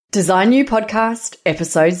Design You Podcast,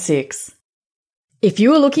 Episode 6. If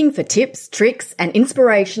you are looking for tips, tricks, and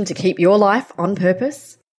inspiration to keep your life on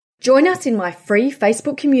purpose, join us in my free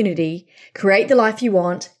Facebook community, Create the Life You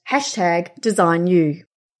Want, #DesignYou,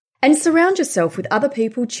 and surround yourself with other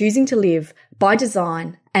people choosing to live by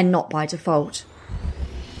design and not by default.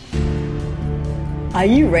 Are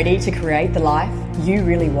you ready to create the life you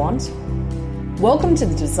really want? Welcome to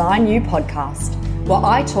the Design You Podcast, where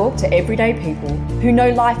I talk to everyday people who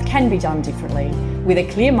know life can be done differently with a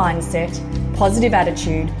clear mindset, positive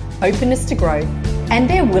attitude, openness to growth, and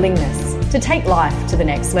their willingness to take life to the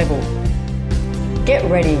next level. Get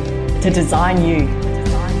ready to design you.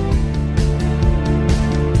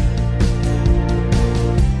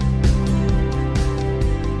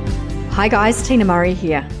 Hi guys, Tina Murray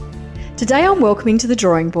here. Today I'm welcoming to the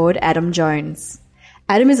drawing board Adam Jones.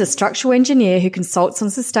 Adam is a structural engineer who consults on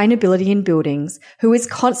sustainability in buildings, who is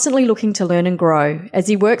constantly looking to learn and grow as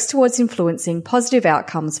he works towards influencing positive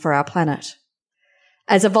outcomes for our planet.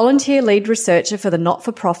 As a volunteer lead researcher for the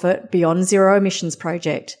not-for-profit Beyond Zero Emissions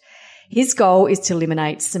project, his goal is to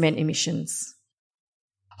eliminate cement emissions.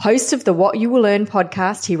 Host of the What You Will Learn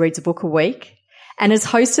podcast, he reads a book a week. And as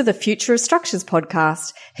host of the Future of Structures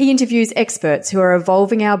podcast, he interviews experts who are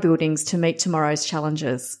evolving our buildings to meet tomorrow's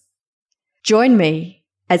challenges. Join me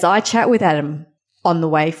as I chat with Adam on the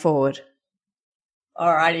way forward.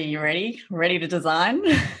 All righty, you ready? Ready to design?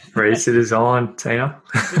 Ready to design, Tina.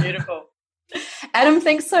 Beautiful. Adam,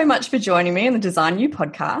 thanks so much for joining me on the Design You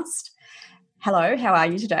podcast. Hello, how are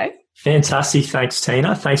you today? Fantastic. Thanks,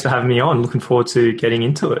 Tina. Thanks for having me on. Looking forward to getting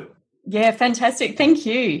into it. Yeah, fantastic. Thank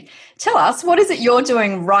you. Tell us, what is it you're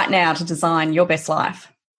doing right now to design your best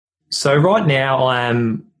life? So right now I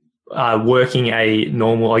am working a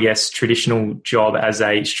normal, traditional job as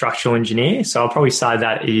a structural engineer. So I probably started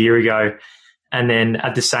that a year ago. And then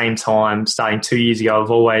at the same time, starting 2 years ago, I've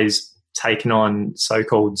always taken on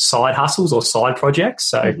so-called side hustles or side projects.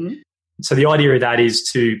 So the idea of that is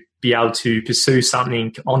to be able to pursue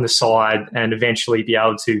something on the side and eventually be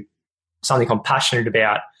able to something I'm passionate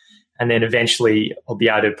about. And then eventually I'll be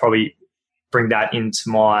able to probably bring that into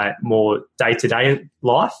my more day-to-day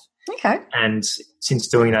life. Okay. And since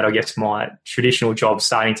doing that, I guess my traditional job's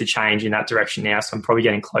starting to change in that direction now. So I'm probably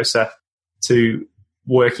getting closer to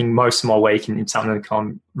working most of my week in something that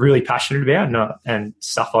I'm really passionate about and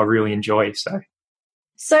stuff I really enjoy.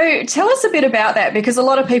 So tell us a bit about that, because a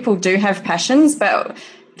lot of people do have passions, but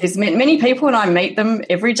there's many people, and I meet them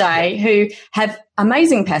every day, who have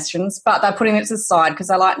amazing passions, but they're putting it to the side because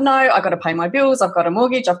they're like, no, I've got to pay my bills, I've got a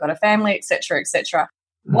mortgage, I've got a family, etc., etc.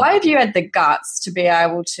 Why have you had the guts to be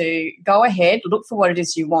able to go ahead, look for what it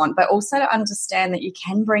is you want, but also to understand that you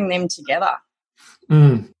can bring them together?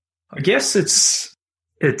 I guess it's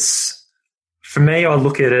for me, I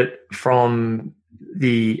look at it from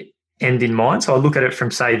the end in mind. So I look at it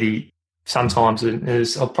from, say, sometimes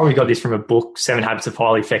I've probably got this from a book, 7 Habits of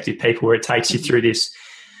Highly Effective People, where it takes you through this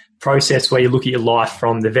process where you look at your life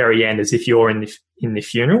from the very end as if you're in the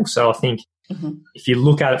funeral. So I think if you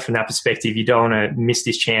look at it from that perspective, you don't want to miss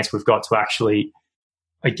this chance we've got to actually,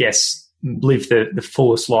 live the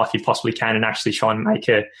fullest life you possibly can and actually try and make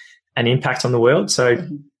an impact on the world. So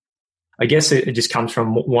I guess it just comes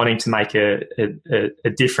from wanting to make a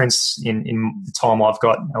difference in the time I've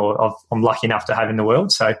got, or I'm lucky enough to have in the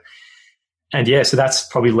world. So that's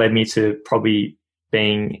probably led me to probably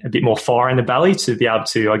being a bit more fire in the belly to be able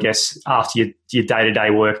to, I guess, after your day-to-day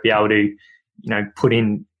work, be able to, put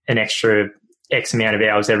in an extra X amount of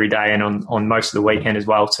hours every day and on most of the weekend as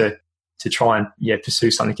well to try and, pursue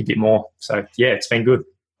something a bit more. So, it's been good.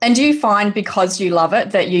 And do you find, because you love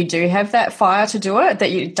it, that you do have that fire to do it, that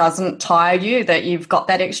it doesn't tire you, that you've got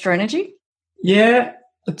that extra energy? Yeah,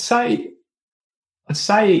 I'd say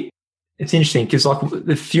it's interesting because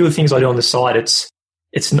the few things I do on the side, it's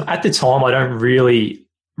not, at the time I don't really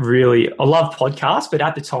I love podcasts, but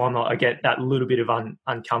at the time I get that little bit of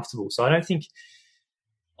uncomfortable. So I don't think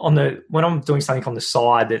when I'm doing something on the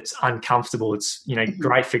side that's uncomfortable, it's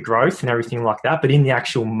great for growth and everything like that. But in the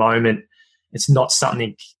actual moment, it's not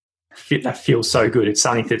something that feels so good. It's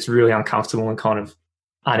something that's really uncomfortable and kind of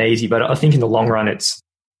uneasy. But I think in the long run,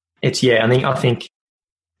 I think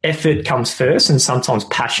effort comes first, and sometimes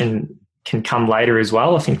passion can come later as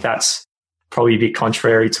well. I think that's probably a bit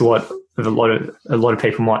contrary to what a lot of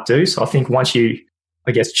people might do. So I think once you,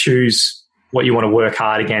 choose what you want to work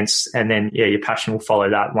hard against, and then your passion will follow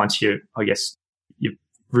that once you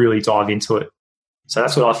really dive into it. So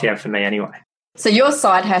that's what I found for me anyway. So your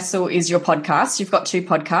side hustle is your podcast. You've got 2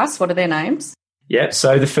 podcasts. What are their names? Yeah.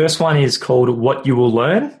 So the first one is called What You Will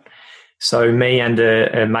Learn. So me and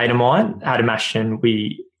a mate of mine, Adam Ashton,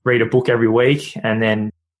 we read a book every week, and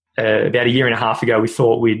then about a year and a half ago, we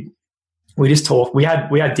thought we just talked. We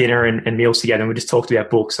had dinner and meals together, and we just talked about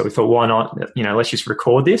books. So we thought, why not? Let's just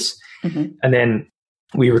record this. Mm-hmm. And then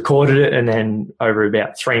we recorded it, and then over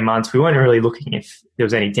about 3 months, we weren't really looking if there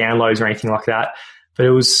was any downloads or anything like that.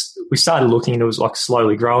 But we started looking, and it was like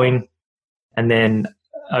slowly growing. And then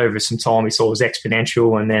over some time, we saw it was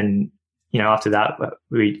exponential. And then, after that,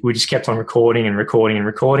 we just kept on recording and recording and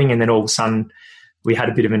recording. And then all of a sudden, we had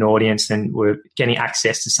a bit of an audience, and we're getting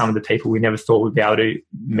access to some of the people we never thought we'd be able to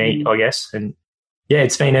meet, I guess. And yeah,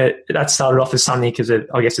 that started off as something as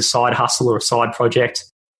a side hustle or a side project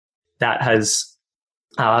that has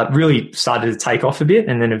really started to take off a bit.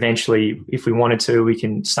 And then eventually, if we wanted to, we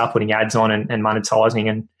can start putting ads on and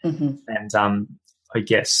monetizing and I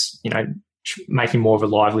guess, making more of a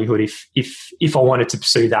livelihood if I wanted to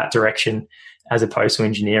pursue that direction as opposed to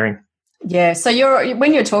engineering. Yeah. So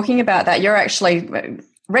when you're talking about that, you're actually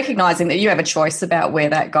recognizing that you have a choice about where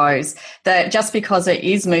that goes, that just because it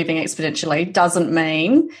is moving exponentially doesn't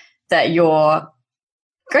mean that you're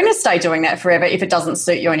going to stay doing that forever if it doesn't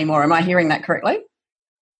suit you anymore. Am I hearing that correctly?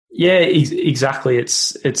 Yeah, exactly.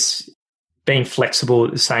 It's being flexible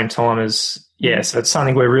at the same time as, so it's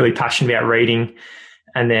something we're really passionate about, reading.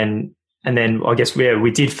 And then I guess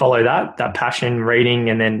we did follow that passion, reading,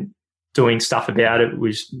 and then doing stuff about it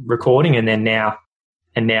was recording. And now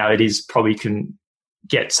it is probably can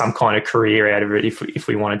get some kind of career out of it if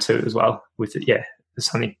we wanted to as well with it. Yeah.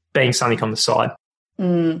 Being something on the side.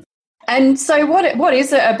 Mm. And so what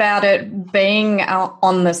is it about it being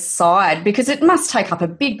on the side? Because it must take up a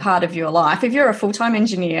big part of your life. If you're a full-time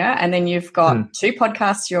engineer and then you've got 2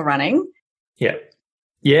 podcasts you're running. Yeah.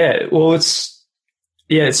 Yeah. Well, it's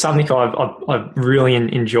something I really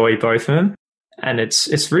enjoy both of them. And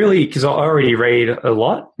it's really because I already read a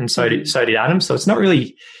lot, and so did Adam. So it's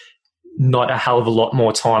not a hell of a lot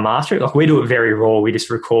more time after it. Like, we do it very raw. We just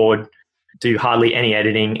record, do hardly any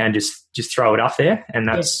editing, and just throw it up there. And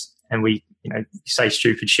and we say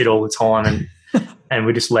stupid shit all the time, and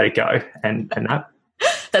we just let it go. And that.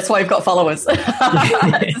 That's why you've got followers.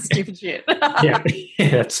 Stupid shit. yeah,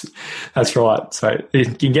 that's right. So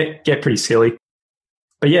it can get pretty silly.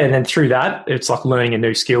 But yeah, and then through that, it's like learning a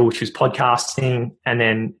new skill, which was podcasting, and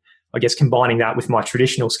then I guess combining that with my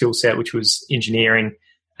traditional skill set, which was engineering.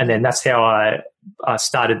 And then that's how I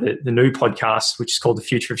started the new podcast, which is called The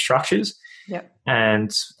Future of Structures. Yep.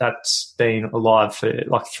 And that's been alive for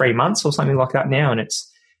like 3 months or something like that now. And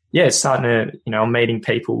it's starting to, I'm meeting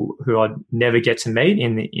people who I'd never get to meet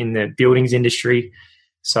in the buildings industry.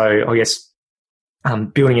 So I guess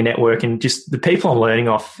building a network and just the people I'm learning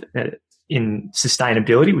off in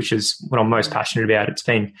sustainability, which is what I'm most passionate about. It's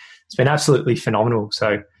been absolutely phenomenal.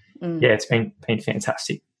 So it's been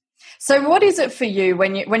fantastic. So what is it for you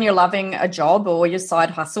when you're loving a job or your side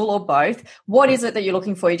hustle or both? What is it that you're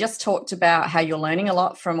looking for? You just talked about how you're learning a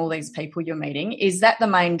lot from all these people you're meeting. Is that the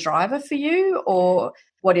main driver for you, or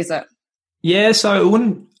what is it? Yeah,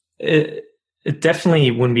 so it definitely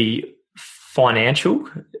wouldn't be financial.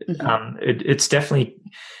 Mm-hmm. It's definitely.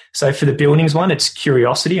 So for the buildings one, it's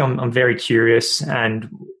curiosity. I'm very curious and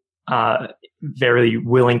very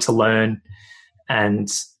willing to learn,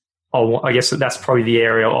 and I guess that's probably the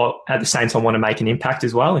area. At the same time, I want to make an impact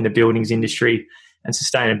as well in the buildings industry and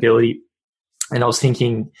sustainability. And I was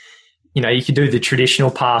thinking, you could do the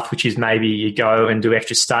traditional path, which is maybe you go and do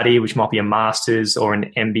extra study, which might be a master's or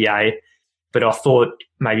an MBA. But I thought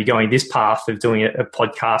maybe going this path of doing a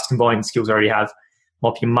podcast, combining the skills I already have,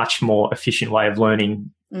 might be a much more efficient way of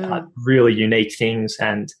learning really unique things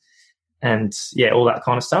and all that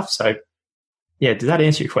kind of stuff. So, yeah, does that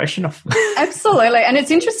answer your question? Absolutely. And it's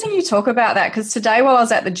interesting you talk about that, because today while I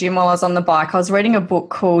was at the gym, while I was on the bike, I was reading a book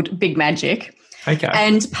called Big Magic. Okay.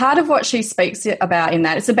 And part of what she speaks about in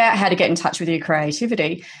that, it's about how to get in touch with your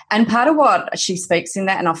creativity. And part of what she speaks in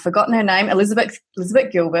that, and I've forgotten her name, Elizabeth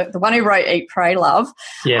Gilbert, the one who wrote Eat, Pray, Love.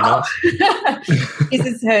 Yeah. This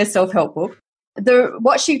is her self-help book.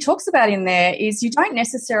 What she talks about in there is you don't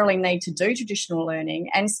necessarily need to do traditional learning,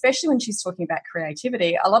 and especially when she's talking about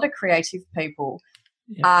creativity, a lot of creative people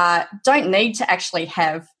don't need to actually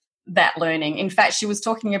have that learning. In fact, she was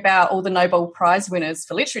talking about all the Nobel Prize winners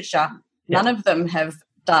for literature. None of them have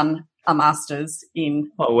done a master's in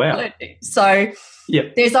learning. So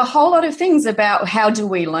there's a whole lot of things about how do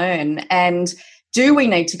we learn, and do we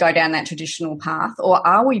need to go down that traditional path, or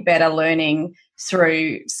are we better learning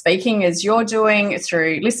through speaking as you're doing,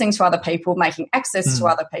 through listening to other people, making access to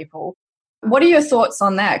other people? What are your thoughts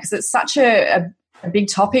on that? Because it's such a big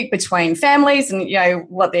topic between families and,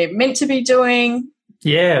 what they're meant to be doing.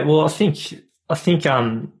 Yeah, well, I think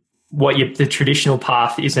the traditional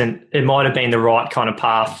path it might have been the right kind of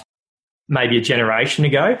path maybe a generation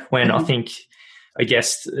ago when I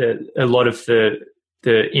guess a lot of the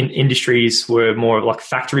industries were more like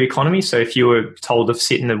factory economy. So if you were told to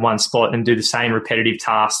sit in the one spot and do the same repetitive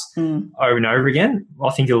tasks over and over again, I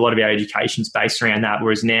think a lot of our education is based around that.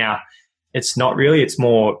 Whereas now it's not really, it's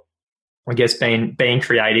more, I guess, being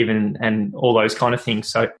creative and all those kind of things.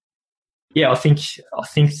 So yeah, I think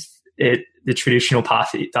the traditional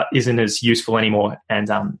path that isn't as useful anymore. And,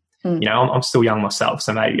 I'm still young myself,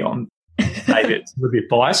 so maybe it's a little bit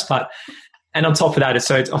biased, and on top of that,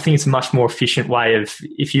 I think it's a much more efficient way of,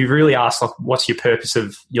 if you really ask, like, what's your purpose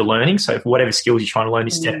of your learning? So for whatever skills you're trying to learn,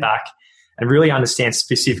 you step back and really understand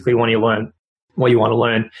specifically what you want to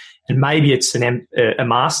learn. And maybe it's a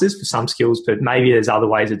master's for some skills, but maybe there's other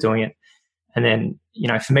ways of doing it. And then,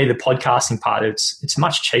 for me, the podcasting part, it's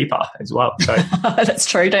much cheaper as well. So that's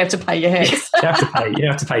true. You don't have to pay your head. You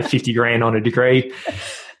don't have to pay $50,000 on a degree.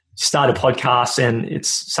 Start a podcast, and it's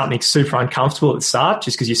something super uncomfortable at the start,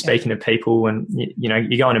 just because you're speaking to people, and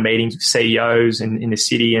you go into meetings with CEOs in the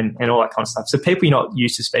city and all that kind of stuff. So people you're not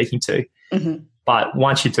used to speaking to, but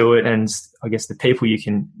once you do it, and I guess the people you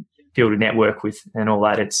can build a network with and all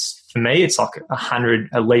that, for me, it's like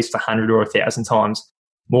at least 100 or 1,000 times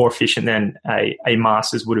more efficient than a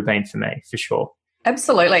master's would have been for me, for sure.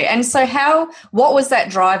 Absolutely. And so what was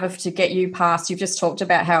that driver to get you past? You've just talked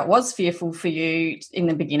about how it was fearful for you in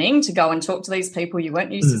the beginning to go and talk to these people you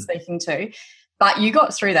weren't used to speaking to, but you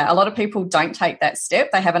got through that. A lot of people don't take that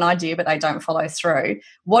step. They have an idea, but they don't follow through.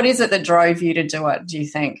 What is it that drove you to do it, do you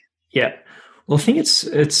think? Yeah. Well, I think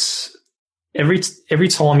it's every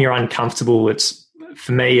time you're uncomfortable,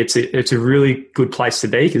 for me, it's a really good place to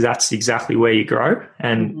be, because that's exactly where you grow.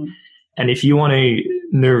 And if you want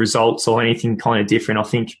new results or anything kind of different, I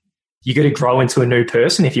think you got to grow into a new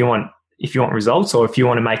person if you want results, or if you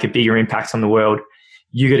want to make a bigger impact on the world,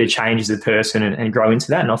 you got to change as a person and grow into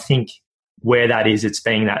that. And I think where that is, it's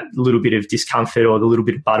being that little bit of discomfort or the little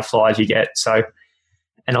bit of butterflies you get. So,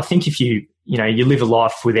 and I think if you live a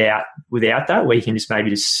life without that, where you can just maybe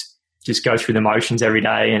just go through the motions every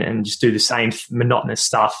day and just do the same monotonous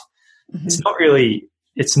stuff, it's not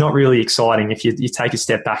really exciting. If you take a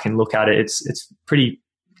step back and look at it, it's pretty,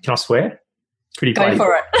 can I swear? Pretty go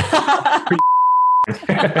for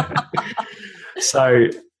it. So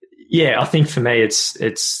yeah, I think for me, it's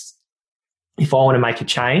if I want to make a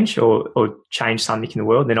change or change something in the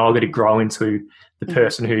world, then I've got to grow into the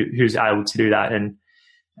person who's able to do that. And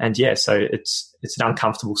yeah, so it's an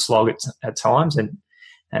uncomfortable slog at times. And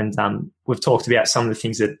we've talked about some of the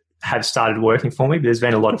things that have started working for me, but there's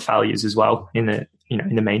been a lot of failures as well in the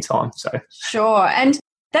meantime. So sure. And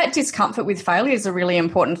that discomfort with failure is a really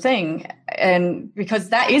important thing. And because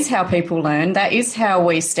that is how people learn, that is how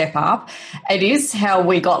we step up. It is how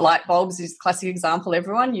we got light bulbs, is a classic example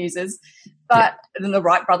everyone uses. But then the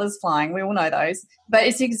Wright brothers flying, we all know those. But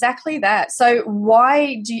it's exactly that. So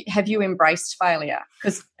why have you embraced failure?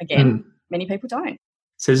 Because again, many people don't.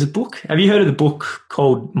 So there's a book. Have you heard of the book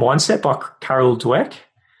called Mindset by Carol Dweck?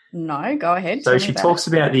 No, go ahead. So she talks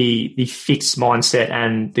about the fixed mindset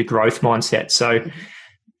and the growth mindset. So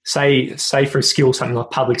say for a skill, something like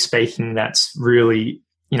public speaking, that's really,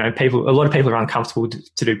 a lot of people are uncomfortable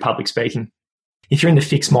to do public speaking. If you're in the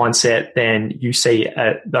fixed mindset, then you see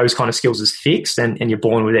those kind of skills as fixed, and you're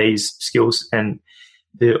born with these skills, and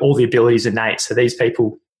all the abilities innate. So these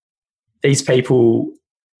people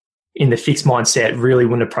in the fixed mindset really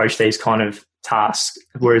wouldn't approach these kind of tasks.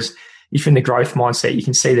 Whereas if you're in the growth mindset, you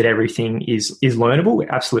can see that everything is learnable,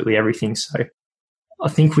 absolutely everything. So I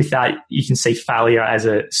think with that, you can see failure as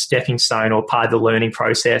a stepping stone or part of the learning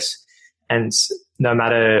process. And no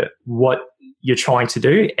matter what you're trying to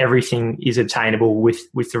do, everything is obtainable with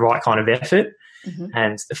the right kind of effort.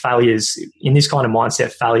 And the failures in this kind of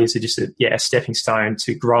mindset, failures are just a stepping stone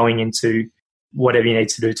to growing into whatever you need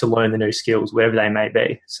to do to learn the new skills, wherever they may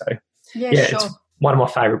be. So sure. It's one of my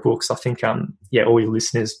favorite books. I think all your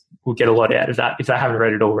listeners will get a lot out of that if they haven't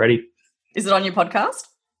read it already. Is it on your podcast?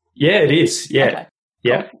 Yeah, it is. Yeah. Okay.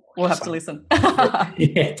 Yeah. Cool. We'll have to listen.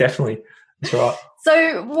 Yeah, definitely. That's right.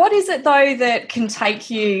 So what is it though that can take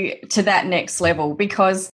you to that next level?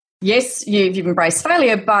 Because yes, you've embraced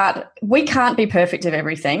failure, but we can't be perfect at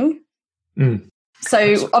everything.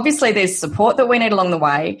 So obviously there's support that we need along the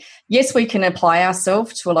way. Yes, we can apply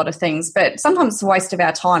ourselves to a lot of things, but sometimes it's a waste of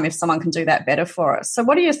our time if someone can do that better for us. So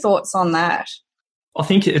what are your thoughts on that? I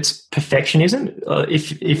think it's perfectionism.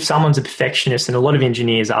 If someone's a perfectionist, and a lot of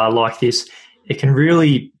engineers are like this, it can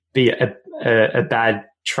really be a bad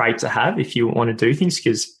trait to have if you want to do things.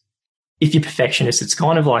 Because if you're perfectionist, it's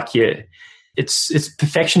kind of like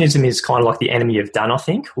perfectionism is kind of like the enemy of done, I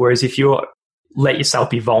think. Whereas if you let yourself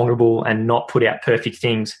be vulnerable and not put out perfect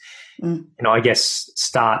things, I guess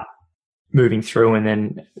start moving through,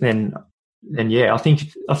 and then yeah, I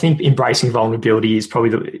think embracing vulnerability is probably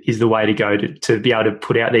the way to go to be able to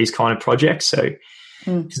put out these kind of projects. So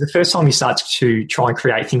because the first time you start to try and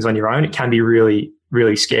create things on your own, it can be really,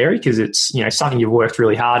 really scary because it's, something you've worked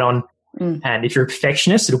really hard on. And if you're a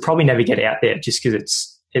perfectionist, it'll probably never get out there just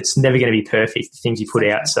because it's never going to be perfect, the things you put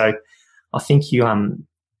out. So I think being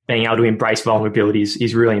able to embrace vulnerability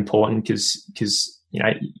is really important because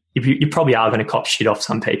if you probably are going to cop shit off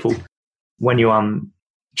some people when you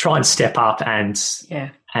try and step up and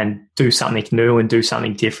do something new and do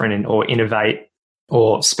something different or innovate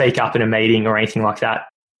or speak up in a meeting or anything like that.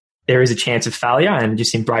 There is a chance of failure, and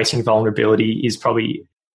just embracing vulnerability is probably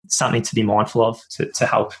something to be mindful of to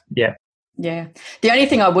help. Yeah. Yeah. The only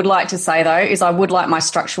thing I would like to say, though, is I would like my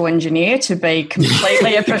structural engineer to be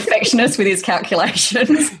completely a perfectionist with his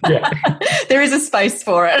calculations. Yeah. There is a space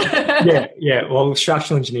for it. Yeah. Well,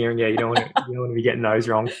 structural engineering, you don't want to be getting those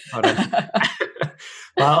wrong.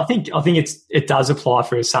 I think it does apply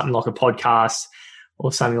for something like a podcast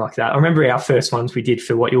or something like that. I remember our first ones we did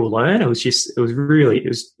for What You Will Learn. It was just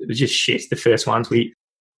shit. The first ones we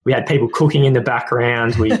had people cooking in the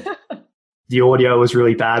background. The audio was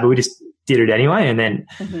really bad, but we just did it anyway. And then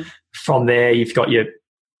from there, you've got your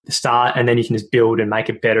start, and then you can just build and make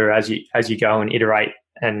it better as you go and iterate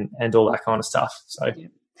and all that kind of stuff. So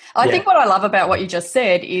I think what I love about what you just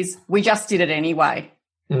said is we just did it anyway.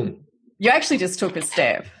 You actually just took a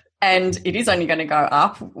step, and it is only going to go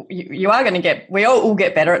up. You are going to we all will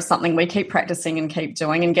get better at something we keep practicing and keep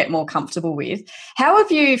doing and get more comfortable with. How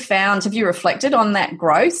have you reflected on that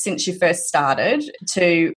growth since you first started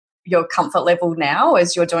to your comfort level now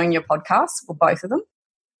as you're doing your podcast, or both of them?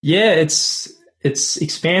 Yeah, it's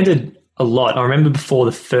expanded a lot. I remember before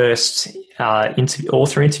the first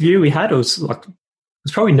author interview we had, I was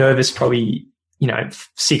probably nervous,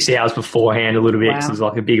 6 hours beforehand a little bit because it was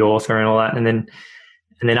like a big author and all that. And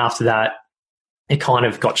then after that, it kind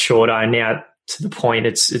of got shorter, and now to the point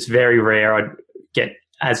it's very rare I'd get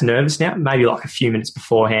as nervous now, maybe like a few minutes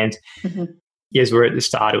beforehand. Yes, we're at the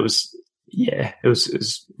start. It was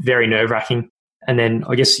very nerve-wracking. And then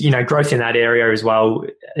I guess, growth in that area as well,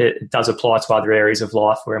 it does apply to other areas of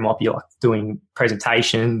life where it might be like doing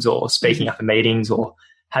presentations or speaking up in meetings or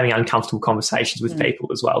having uncomfortable conversations with people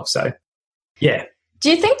as well. So, yeah. Do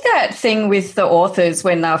you think that thing with the authors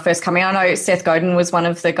when they were first coming, I know Seth Godin was one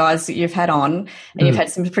of the guys that you've had on, and you've had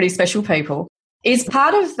some pretty special people. Is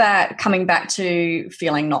part of that coming back to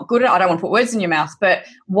feeling not good? I don't want to put words in your mouth, but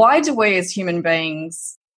why do we as human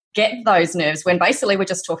beings get those nerves when basically we're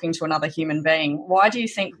just talking to another human being? Why do you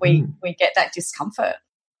think we get that discomfort?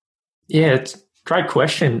 Yeah, it's a great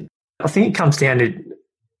question. I think it comes down to,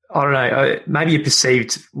 I don't know, maybe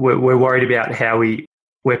we're worried about how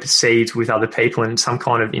we're perceived with other people and some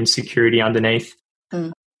kind of insecurity underneath.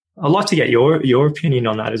 I'd like to get your opinion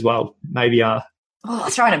on that as well. Maybe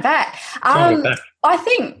throwing it back. I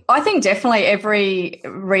think definitely every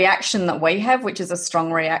reaction that we have, which is a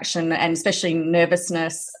strong reaction, and especially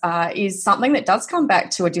nervousness, is something that does come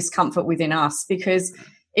back to a discomfort within us, because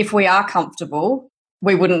if we are comfortable,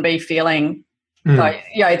 we wouldn't be feeling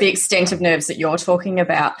the extent of nerves that you're talking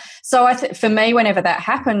about. So for me, whenever that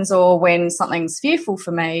happens, or when something's fearful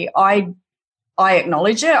for me, I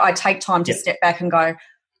acknowledge it. I take time to step back and go,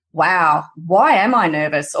 wow, why am I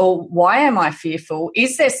nervous, or why am I fearful?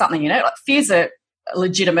 Is there something in it? Like, fear's a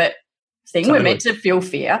legitimate thing. Totally. We're meant to feel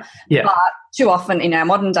fear. Yeah. But too often in our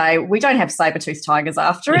modern day, we don't have saber-toothed tigers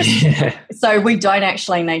after us. Yeah. So we don't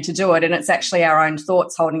actually need to do it. And it's actually our own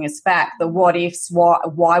thoughts holding us back. The what ifs, what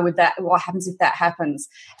happens if that happens?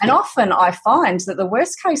 And often I find that the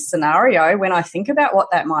worst case scenario, when I think about what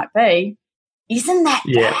that might be, isn't that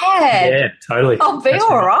bad? Yeah, totally. I'll be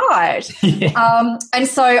all right. Yeah. And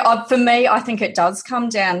so for me, I think it does come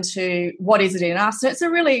down to what is it in us. And it's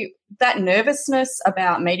that nervousness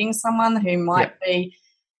about meeting someone who might be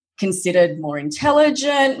considered more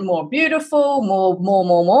intelligent, more beautiful,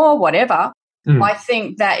 more, whatever. I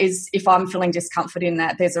think that is, if I'm feeling discomfort in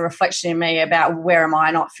that, there's a reflection in me about where am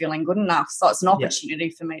I not feeling good enough. So it's an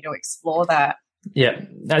opportunity for me to explore that. Yeah,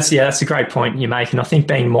 that's a great point you make. And I think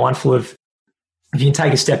being mindful of, if you can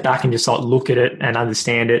take a step back and just look at it and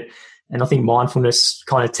understand it, and I think mindfulness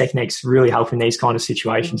kind of techniques really help in these kind of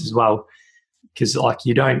situations as well, because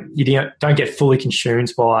you don't get fully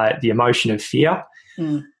consumed by the emotion of fear.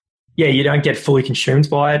 Yeah, you don't get fully consumed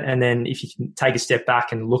by it, and then if you can take a step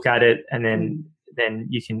back and look at it, and then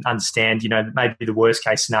you can understand, maybe the worst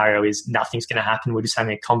case scenario is nothing's going to happen. We're just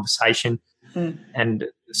having a conversation, and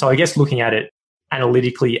so I guess looking at it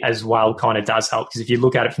analytically as well kind of does help, because if you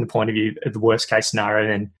look at it from the point of view of the worst case scenario,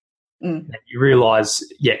 then And you realise,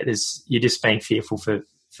 you're just being fearful for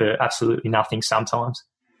absolutely nothing sometimes.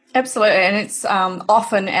 Absolutely. And it's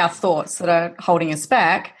often our thoughts that are holding us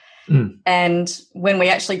back. And when we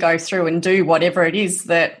actually go through and do whatever it is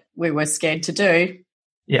that we were scared to do,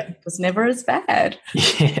 it was never as bad.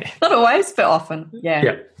 Not always, but often.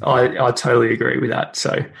 Yeah, I totally agree with that.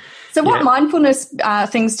 So what mindfulness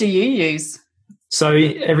things do you use? So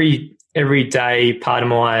every day, part of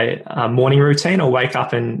my morning routine, I'll wake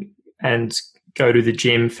up and go to the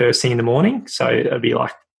gym first thing in the morning. So it'll be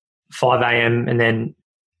like 5 a.m. and then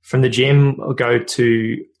from the gym, I'll go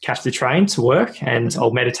to catch the train to work, and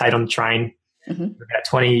I'll meditate on the train for about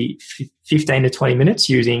 15 to 20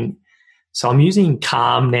 minutes So I'm using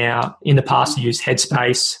Calm now. In the past, I used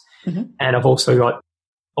Headspace, and I've also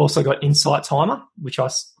got Insight Timer, which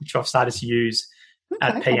I've started to use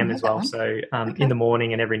at PM as well. So in the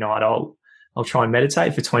morning and every night, I'll try and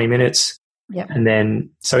meditate for 20 minutes. Yep. And then,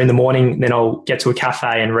 so in the morning, then I'll get to a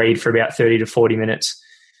cafe and read for about 30 to 40 minutes.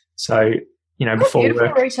 So, before beautiful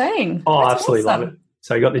work. Routine. Oh, That's absolutely awesome. love it.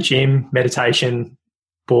 So you got the gym, meditation,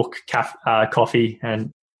 book, coffee,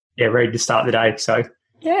 and ready to start the day. So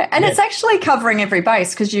and it's actually covering every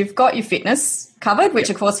base because you've got your fitness covered,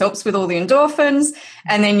 which of course helps with all the endorphins,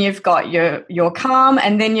 and then you've got your Calm,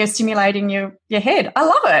 and then you're stimulating your head. I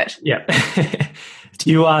love it. Yeah.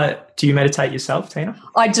 Do you meditate yourself, Tina?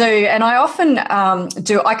 I do, and I often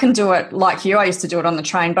do. I can do it like you. I used to do it on the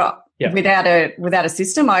train, but without a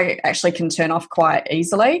system, I actually can turn off quite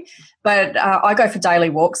easily. But I go for daily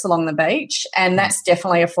walks along the beach, and that's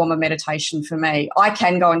definitely a form of meditation for me. I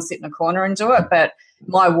can go and sit in a corner and do it, but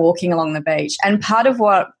my walking along the beach. And part of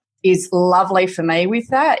what is lovely for me with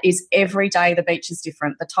that is every day the beach is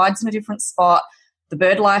different. The tide's in a different spot. The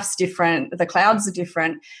bird life's different. The clouds are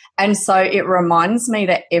different. And so it reminds me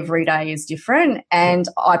that every day is different, and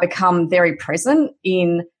I become very present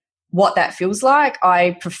in what that feels like.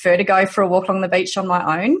 I prefer to go for a walk along the beach on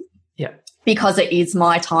my own. Yeah. Because it is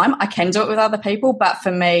my time. I can do it with other people, but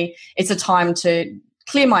for me, it's a time to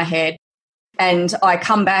clear my head, and I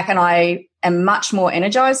come back and I am much more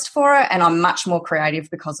energized for it, and I'm much more creative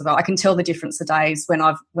because of it. I can tell the difference of days when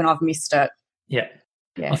I've missed it. Yeah.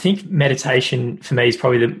 I think meditation for me is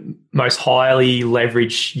probably the most highly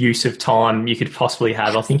leveraged use of time you could possibly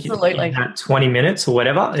have. I think in that 20 minutes or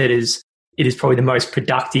whatever, it is probably the most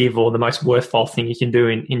productive or the most worthwhile thing you can do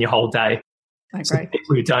in your whole day. I agree. So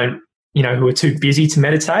people who don't, who are too busy to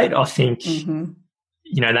meditate, I think,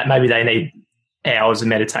 that maybe they need hours of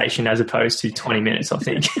meditation as opposed to 20 minutes, I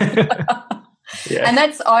think. And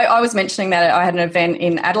that's, I was mentioning that I had an event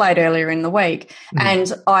in Adelaide earlier in the week,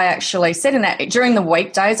 and I actually said in that during the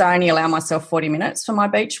weekdays, I only allow myself 40 minutes for my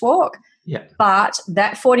beach walk. Yeah. But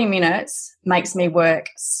that 40 minutes makes me work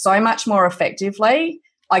so much more effectively.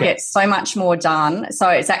 I get so much more done. So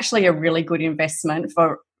it's actually a really good investment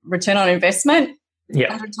for return on investment.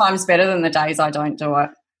 100 times better than the days I don't do it.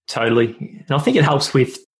 Totally. And I think it helps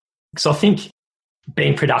because I think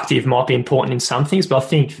being productive might be important in some things, but I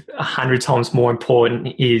think 100 times more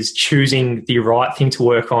important is choosing the right thing to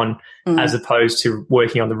work on as opposed to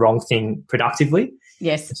working on the wrong thing productively.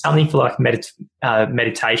 Yes. Something for like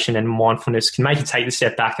meditation and mindfulness can make you take the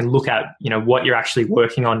step back and look at, what you're actually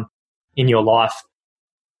working on in your life.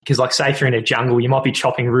 Because like say if you're in a jungle, you might be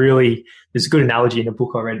chopping there's a good analogy in a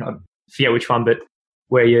book I read, I forget which one, but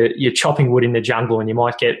where you're chopping wood in the jungle and you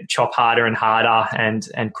might get chop harder and harder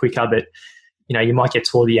and quicker, but you might get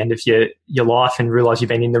toward the end of your life and realize you've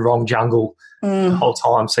been in the wrong jungle the whole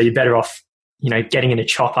time. So you're better off, getting in a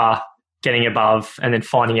chopper, getting above, and then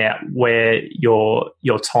finding out where your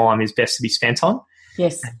time is best to be spent on.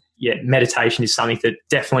 Yes. And meditation is something that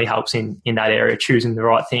definitely helps in that area, choosing the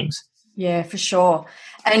right things. Yeah, for sure.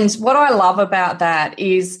 And what I love about that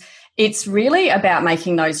is it's really about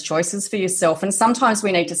making those choices for yourself. And sometimes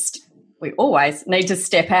we always need to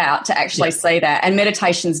step out to actually see that. And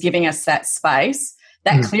meditation's giving us that space,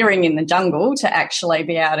 that clearing in the jungle to actually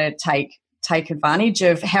be able to take advantage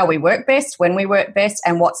of how we work best, when we work best,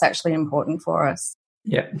 and what's actually important for us.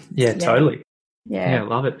 Yeah, totally. Yeah, I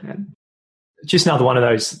love it. And just another one of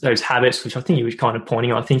those habits, which I think you were kind of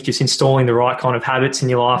pointing on. I think just installing the right kind of habits in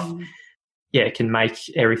your life, it can make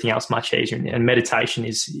everything else much easier. And meditation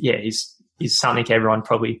is something everyone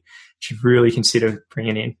probably should really consider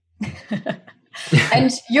bringing in.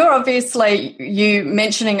 And you're you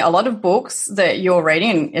mentioning a lot of books that you're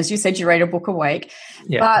reading. As you said, you read a book a week,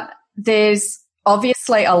 but there's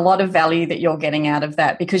obviously a lot of value that you're getting out of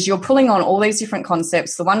that because you're pulling on all these different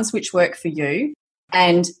concepts, the ones which work for you,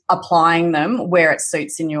 and applying them where it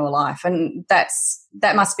suits in your life. And that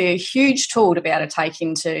must be a huge tool to be able to take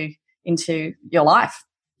into your life.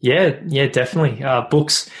 Yeah, definitely.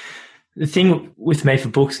 Books the thing with me for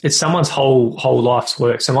books, it's someone's whole life's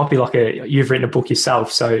work. So it might be like you've written a book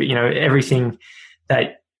yourself. So, everything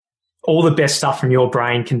all the best stuff from your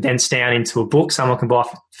brain condensed down into a book, someone can buy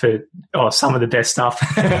for some of the best stuff.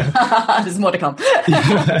 There's more to come.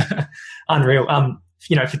 Unreal.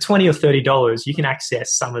 For $20 or $30, you can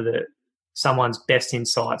access someone's best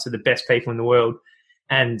insights of the best people in the world.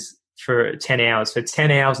 And for 10 hours and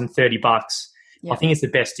 $30, I think it's the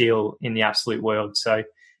best deal in the absolute world. So,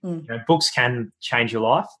 books can change your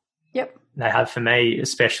life. Yep. They have for me,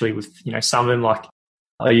 especially with, some of them, like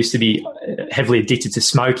I used to be heavily addicted to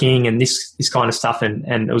smoking and this kind of stuff. And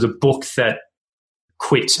it was a book that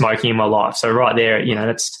quit smoking in my life. So right there,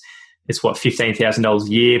 it's what, $15,000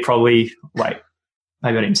 a year probably. Wait,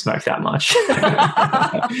 maybe I didn't smoke that much.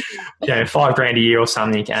 $5,000 a year or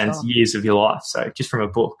something and years of your life. So just from a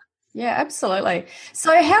book. Yeah, absolutely.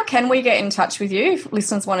 So how can we get in touch with you if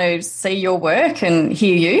listeners want to see your work and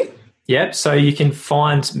hear you? Yep. So you can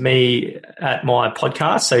find me at my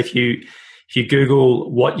podcast. So if you Google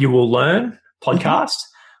What You Will Learn podcast,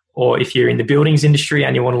 or if you're in the buildings industry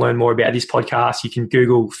and you want to learn more about this podcast, you can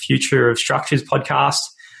Google Future of Structures podcast,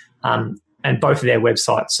 and both of their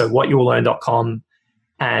websites. So whatyouwilllearn.com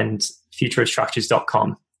and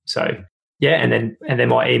futureofstructures.com. So yeah, and then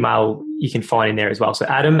my email you can find in there as well. So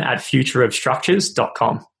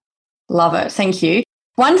adam@futureofstructures.com. Love it. Thank you.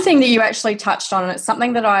 One thing that you actually touched on, and it's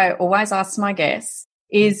something that I always ask my guests,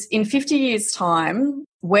 is in 50 years' time,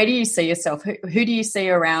 where do you see yourself? Who do you see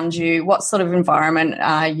around you? What sort of environment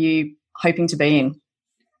are you hoping to be in?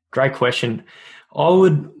 Great question.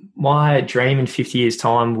 My dream in 50 years'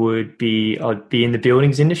 time would be I'd be in the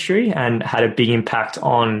buildings industry and had a big impact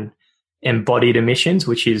on embodied emissions,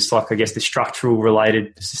 which is like, I guess, the structural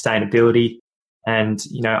related sustainability, and,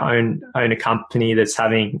 own a company that's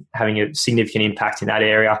having a significant impact in that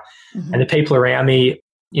area. Mm-hmm. And the people around me,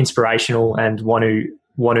 inspirational and want to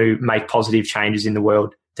make positive changes in the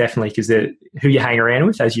world, definitely, because who you hang around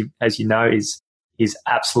with, as you know, is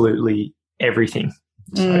absolutely everything.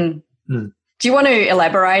 So, Do you want to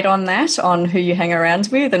elaborate on that, on who you hang around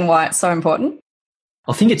with and why it's so important?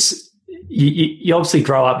 I think it's you obviously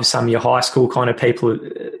grow up with some of your high school kind of people,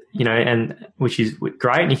 and which is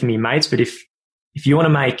great, and you can be mates. But if you want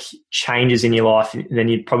to make changes in your life, then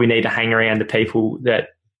you probably need to hang around the people that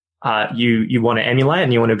you want to emulate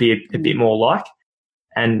and you want to be a bit more like,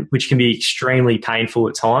 and which can be extremely painful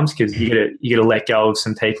at times because you got to let go of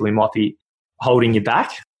some people who might be holding you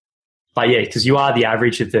back. But yeah, because you are the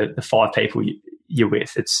average of the 5 people you're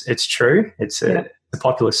with. It's true. It's a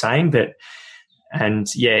popular saying, but and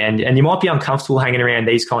you might be uncomfortable hanging around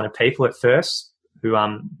these kind of people at first, who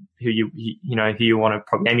you want to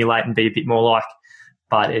probably emulate and be a bit more like.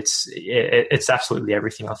 But it's absolutely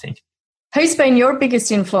everything, I think. Who's been your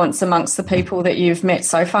biggest influence amongst the people that you've met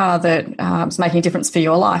so far that is making a difference for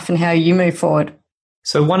your life and how you move forward?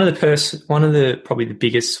 So one of the probably the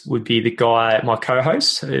biggest would be the guy, my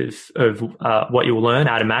co-host of What You Will Learn,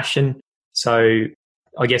 Adam Ashton. So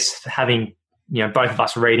I guess having both of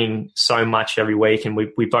us reading so much every week, and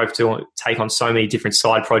we both take on so many different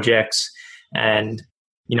side projects, and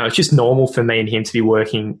it's just normal for me and him to be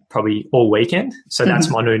working probably all weekend. So that's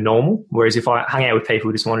my new normal. Whereas if I hung out with people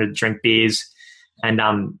who just wanted to drink beers and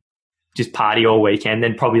just party all weekend,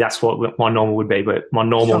 then probably that's what my normal would be. But my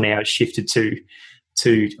normal now has shifted to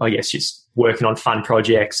I guess just working on fun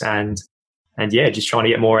projects and just trying to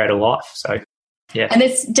get more out of life. So yeah. And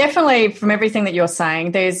it's definitely, from everything that you're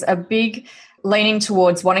saying, there's a big leaning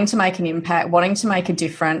towards wanting to make an impact, wanting to make a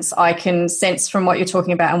difference. I can sense from what you're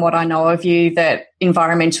talking about and what I know of you that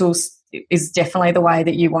environmental is definitely the way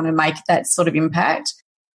that you want to make that sort of impact.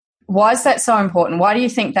 Why is that so important? Why do you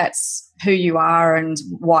think that's who you are and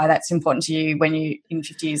why that's important to you when you in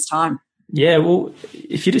 50 years' time? Yeah, well,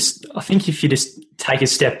 if you just take a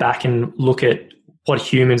step back and look at what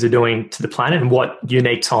humans are doing to the planet and what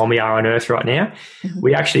unique time we are on Earth right now,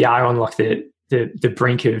 we actually are on like the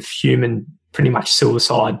brink of human pretty much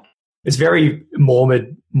suicide. It's a very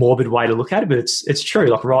morbid way to look at it, but it's true.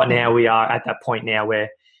 Like right now we are at that point now where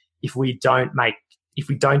if we don't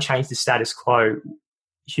change the status quo,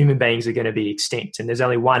 human beings are going to be extinct. And there's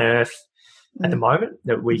only one Earth at the moment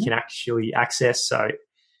that we can actually access. So,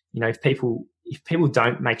 if people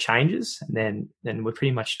don't make changes, then we're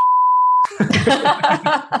pretty much.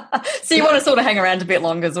 So you want to sort of hang around a bit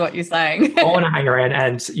longer is what you're saying. I want to hang around,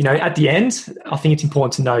 and at the end, I think it's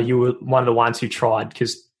important to know you were one of the ones who tried,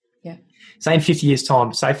 because say in 50 years'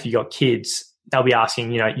 time, say if you got kids, they'll be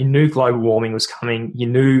asking, you knew global warming was coming, you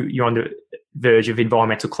knew you're on the verge of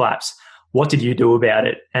environmental collapse. What did you do about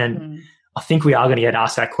it? And I think we are going to get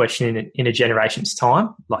asked that question in a generation's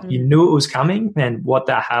time. Like, you knew it was coming, and what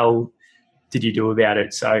the hell did you do about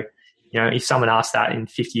it? So, if someone asks that in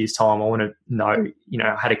 50 years' time, I want to know,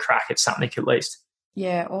 I had a crack at something at least.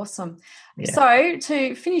 Yeah, awesome. Yeah. So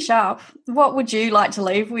to finish up, what would you like to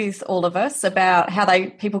leave with all of us about how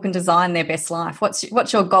people can design their best life?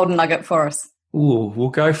 What's your golden nugget for us? Ooh, we'll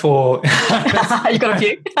go for... You got a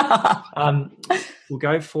few? We'll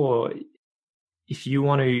go for, if you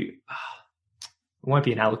want to... It won't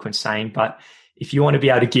be an eloquent saying, but if you want to be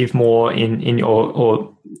able to give more in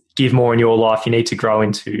your life, you need to grow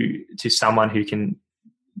into someone who can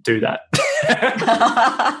do that.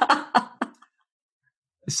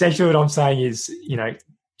 Essentially what I'm saying is,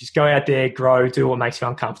 just go out there, grow, do what makes you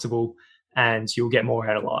uncomfortable, and you'll get more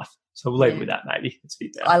out of life. So we'll leave it with that, maybe. It's a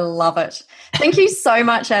bit better. I love it. Thank you so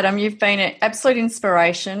much, Adam. You've been an absolute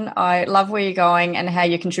inspiration. I love where you're going and how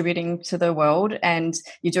you're contributing to the world, and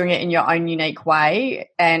you're doing it in your own unique way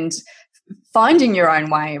and finding your own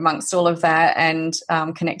way amongst all of that, and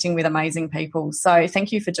connecting with amazing people. So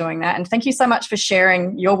thank you for doing that, and thank you so much for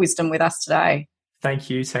sharing your wisdom with us today. Thank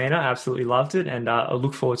you, Tina. Absolutely loved it, and I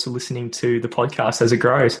look forward to listening to the podcast as it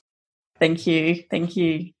grows. Thank you. Thank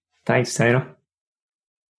you. Thanks, Tina.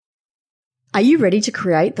 Are you ready to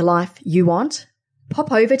create the life you want?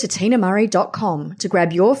 Pop over to tinamurray.com to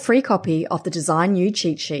grab your free copy of the Design You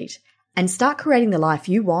cheat sheet and start creating the life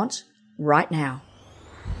you want right now.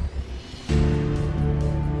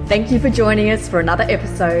 Thank you for joining us for another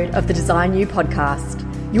episode of the Design You podcast.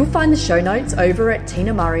 You'll find the show notes over at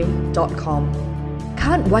tinamurray.com.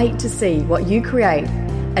 Can't wait to see what you create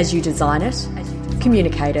as you design it,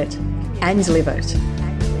 communicate it, and live it.